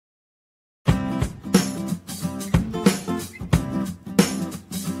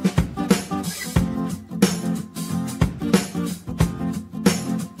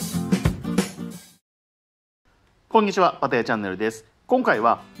こんにちは、パタヤチャンネルです。今回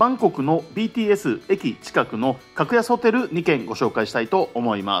はバンコクの BTS 駅近くの格安ホテル2軒ご紹介したいと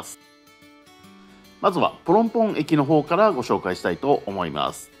思います。まずはプロンポン駅の方からご紹介したいと思い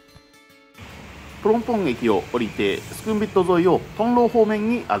ます。プロンポン駅を降りてスクンビット沿いをトンロー方面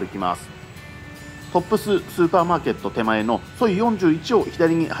に歩きます。トップススーパーマーケット手前のソイ41を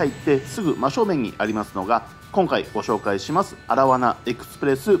左に入ってすぐ真正面にありますのが、今回ご紹介しますアラワナエクスプ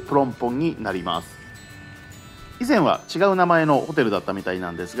レスプロンポンになります。以前は違う名前のホテルだったみたいな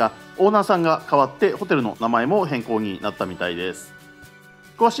んですが、オーナーさんが変わってホテルの名前も変更になったみたいです。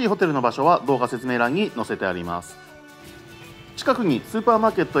詳しいホテルの場所は動画説明欄に載せてあります。近くにスーパーマ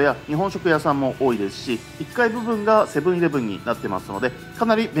ーケットや日本食屋さんも多いですし、1階部分がセブンイレブンになってますので、か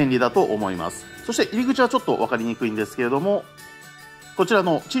なり便利だと思います。そして入り口はちょっと分かりにくいんですけれども、こちら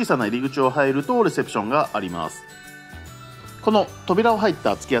の小さな入り口を入るとレセプションがあります。この扉を入っ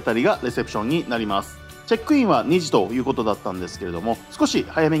た突き当たりがレセプションになります。チェックインは2時ということだったんですけれども、少し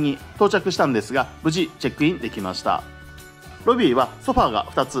早めに到着したんですが、無事チェックインできました。ロビーはソファーが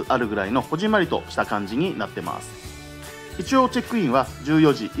2つあるぐらいのこじんまりとした感じになってます。一応チェックインは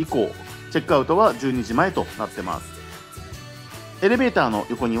14時以降、チェックアウトは12時前となってます。エレベーターの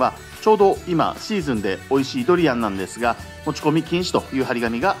横にはちょうど今シーズンで美味しいドリアンなんですが、持ち込み禁止という張り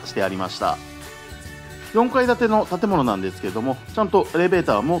紙がしてありました。4階建ての建物なんですけれども、ちゃんとエレベー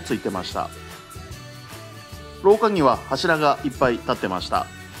ターもついてました。廊下には柱がいっぱい立ってました。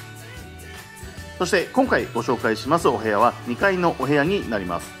そして今回ご紹介しますお部屋は2階のお部屋になり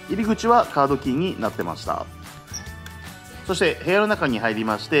ます。入り口はカードキーになってました。そして部屋の中に入り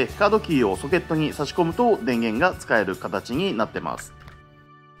まして、カードキーをソケットに差し込むと電源が使える形になってます。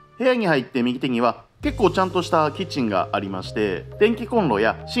部屋に入って右手には結構ちゃんとしたキッチンがありまして、電気コンロ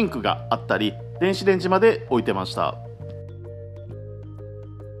やシンクがあったり、電子レンジまで置いてました。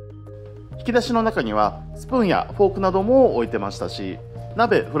引き出しの中にはスプーンやフォークなども置いてましたし、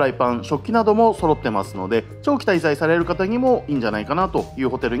鍋、フライパン、食器なども揃ってますので、長期滞在される方にもいいんじゃないかなという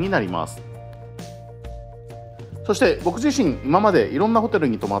ホテルになります。そして僕自身今までいろんなホテル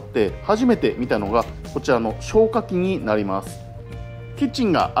に泊まって初めて見たのがこちらの消火器になります。キッチ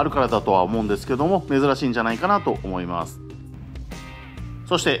ンがあるからだとは思うんですけども、珍しいんじゃないかなと思います。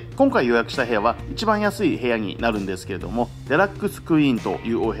そして今回予約した部屋は一番安い部屋になるんですけれども、デラックスクイーンと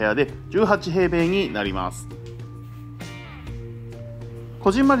いうお部屋で18平米になります。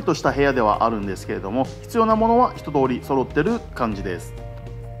こじんまりとした部屋ではあるんですけれども、必要なものは一通り揃ってる感じです。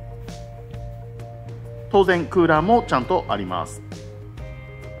当然クーラーもちゃんとあります。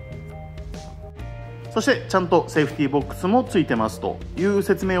そしてちゃんとセーフティーボックスもついてますという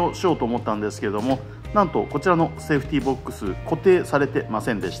説明をしようと思ったんですけれども、なんとこちらのセーフティーボックス固定されてま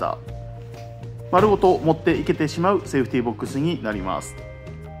せんでした。丸ごと持っていけてしまうセーフティーボックスになります。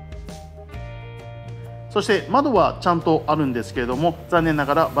そして窓はちゃんとあるんですけれども、残念な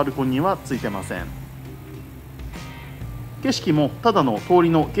がらバルコニーはついてません。景色もただの通り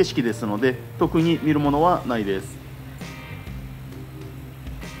の景色ですので、特に見るものはないです。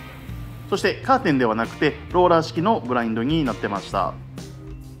そしてカーテンではなくてローラー式のブラインドになってました。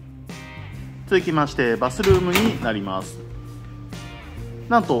続きましてバスルームになります。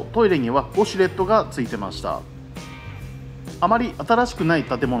なんとトイレにはウォシュレットがついてました。あまり新しくない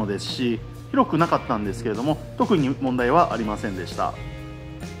建物ですし、広くなかったんですけれども、特に問題はありませんでした。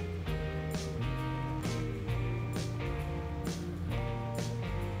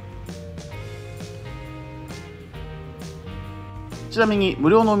ちなみに無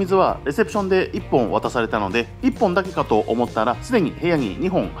料のお水はレセプションで1本渡されたので、1本だけかと思ったらすでに部屋に2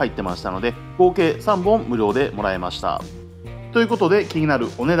本入ってましたので、合計3本無料でもらえました。ということで気になる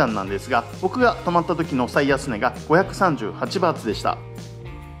お値段なんですが、僕が泊まった時の最安値が538バーツでした。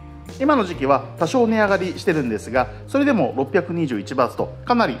今の時期は多少値上がりしてるんですが、それでも621バーツと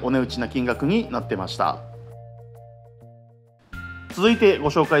かなりお値打ちな金額になってました。続いてご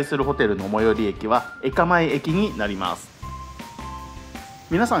紹介するホテルの最寄り駅はエカマイ駅になります。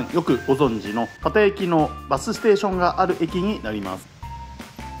皆さんよくご存知のパタ駅のバスステーションがある駅になります。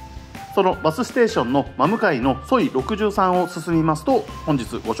そのバスステーションの真向かいのソイ63を進みますと、本日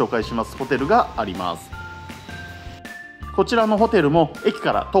ご紹介しますホテルがあります。こちらのホテルも駅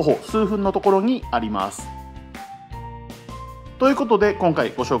から徒歩数分のところにあります。ということで今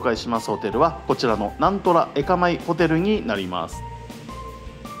回ご紹介しますホテルはこちらのナントラエカマイホテルになります。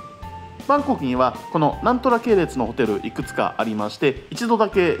バンコクにはこのナントラ系列のホテルいくつかありまして、一度だ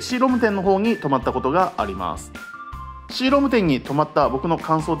けシーロム店の方に泊まったことがあります。シーロム店に泊まった僕の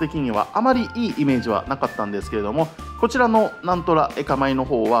感想的にはあまりいいイメージはなかったんですけれども、こちらのナントラエカマイの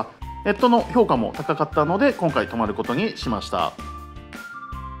方はネットの評価も高かったので今回泊まることにしました。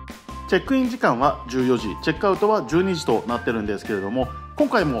チェックイン時間は14時、チェックアウトは12時となってるんですけれども、今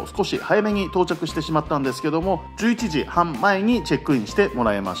回も少し早めに到着してしまったんですけども、11時半前にチェックインしても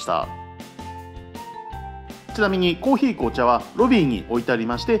らえました。ちなみにコーヒー紅茶はロビーに置いてあり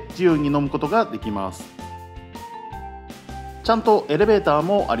まして、自由に飲むことができます。ちゃんとエレベーター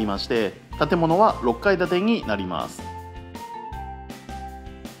もありまして、建物は6階建てになります。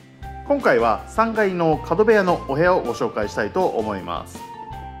今回は3階の角部屋のお部屋をご紹介したいと思います。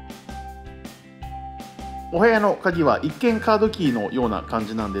お部屋の鍵は一見カードキーのような感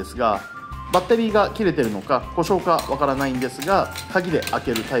じなんですが、バッテリーが切れてるのか故障かわからないんですが、鍵で開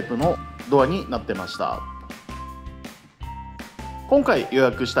けるタイプのドアになってました。今回予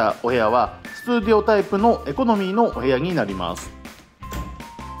約したお部屋はスタジオタイプのエコノミーのお部屋になります。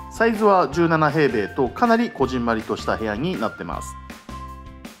サイズは17平米とかなりこじんまりとした部屋になってます。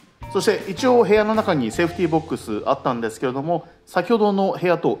そして一応部屋の中にセーフティーボックスあったんですけれども、先ほどの部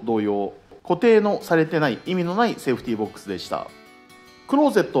屋と同様、固定のされてない意味のないセーフティーボックスでした。クロ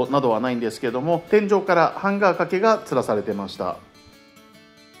ーゼットなどはないんですけれども、天井からハンガー掛けが吊らされてました。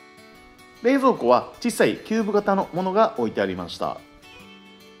冷蔵庫は小さいキューブ型のものが置いてありました。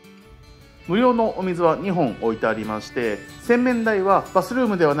無料のお水は2本置いてありまして、洗面台はバスルー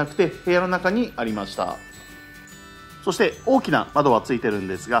ムではなくて部屋の中にありました。そして大きな窓はついてるん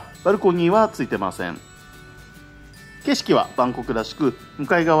ですが、バルコニーはついてません。景色はバンコクらしく、向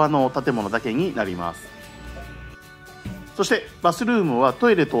かい側の建物だけになります。そしてバスルームは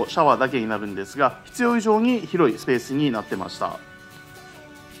トイレとシャワーだけになるんですが、必要以上に広いスペースになってました。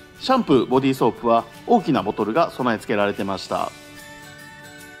シャンプー、ボディーソープは大きなボトルが備え付けられてました。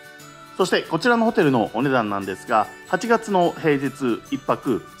そしてこちらのホテルのお値段なんですが、8月の平日1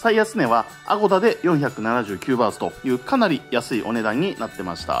泊最安値はアゴダで479バーツというかなり安いお値段になって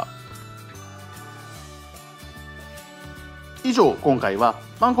ました。以上、今回は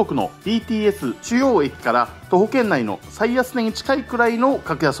バンコクの BTS 主要駅から徒歩圏内の最安値に近いくらいの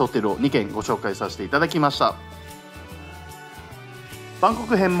格安ホテルを2軒ご紹介させていただきました。バンコ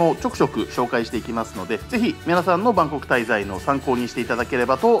ク編もちょくちょく紹介していきますので、ぜひ皆さんのバンコク滞在の参考にしていただけれ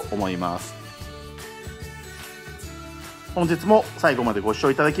ばと思います。本日も最後までご視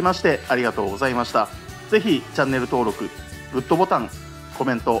聴いただきましてありがとうございました。ぜひチャンネル登録、グッドボタン、コ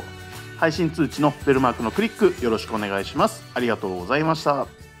メント、配信通知のベルマークのクリックよろしくお願いします。ありがとうございました。